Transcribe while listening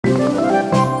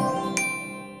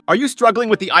Are you struggling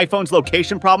with the iPhone's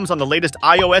location problems on the latest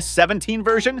iOS 17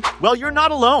 version? Well, you're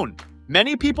not alone.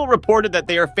 Many people reported that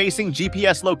they are facing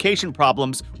GPS location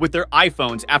problems with their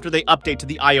iPhones after they update to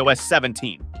the iOS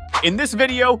 17. In this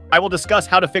video, I will discuss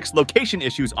how to fix location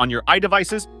issues on your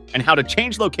iDevices and how to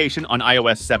change location on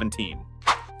iOS 17.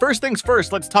 First things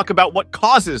first, let's talk about what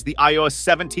causes the iOS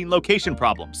 17 location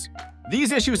problems.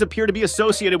 These issues appear to be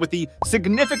associated with the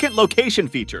significant location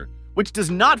feature, which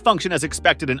does not function as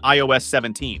expected in iOS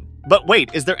 17. But wait,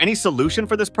 is there any solution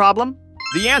for this problem?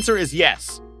 The answer is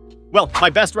yes. Well, my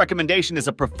best recommendation is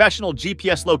a professional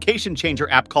GPS location changer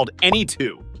app called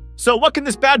anyto. So what can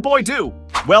this bad boy do?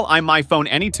 Well, iMyPhone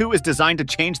anyto is designed to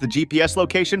change the GPS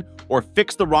location or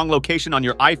fix the wrong location on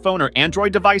your iPhone or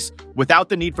Android device without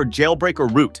the need for jailbreak or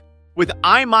root. With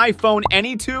iMyPhone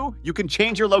anyto, you can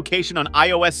change your location on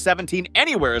iOS 17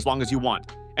 anywhere as long as you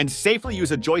want, and safely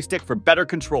use a joystick for better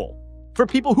control. For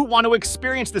people who want to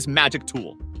experience this magic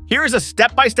tool, here's a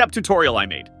step-by-step tutorial I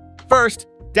made. First,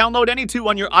 download anyto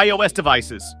on your iOS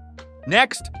devices.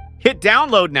 Next, hit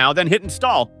download now, then hit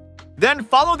install. Then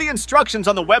follow the instructions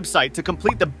on the website to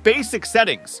complete the basic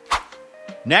settings.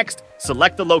 Next,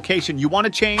 select the location you want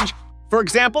to change. For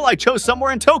example, I chose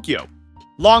somewhere in Tokyo.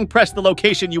 Long press the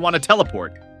location you want to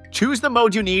teleport. Choose the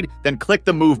mode you need, then click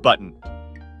the move button.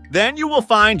 Then you will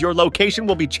find your location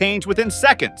will be changed within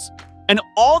seconds. And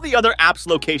all the other apps'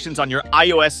 locations on your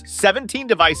iOS 17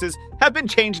 devices have been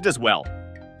changed as well.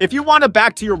 If you want to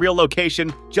back to your real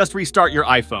location, just restart your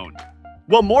iPhone.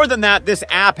 Well, more than that, this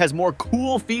app has more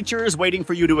cool features waiting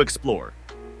for you to explore.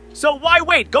 So why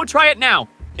wait? Go try it now!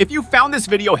 If you found this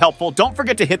video helpful, don't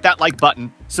forget to hit that like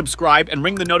button, subscribe, and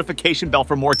ring the notification bell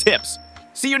for more tips.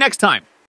 See you next time!